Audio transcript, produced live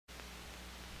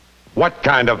What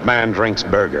kind of man drinks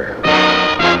burger?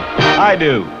 I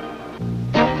do.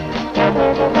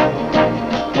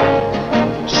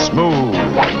 Smooth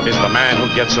is the man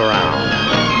who gets around.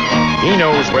 He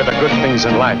knows where the good things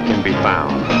in life can be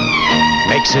found.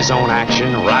 Makes his own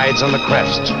action, rides on the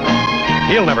crest.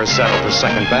 He'll never settle for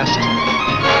second best.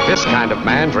 This kind of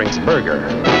man drinks burger.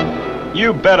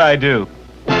 You bet I do.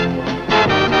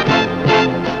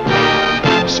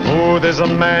 Smooth is a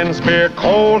man's beer,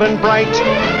 cold and bright.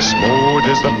 Smooth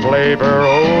is the flavor,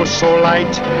 oh so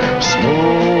light.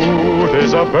 Smooth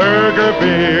is a burger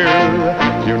beer.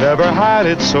 You never had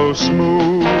it so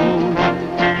smooth.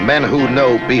 Men who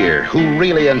know beer, who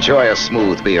really enjoy a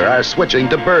smooth beer, are switching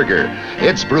to Burger.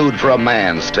 It's brewed for a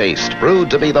man's taste, brewed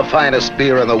to be the finest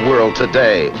beer in the world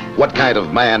today. What kind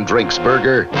of man drinks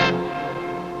Burger?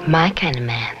 My kind of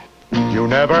man. You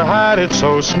never had it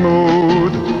so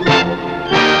smooth.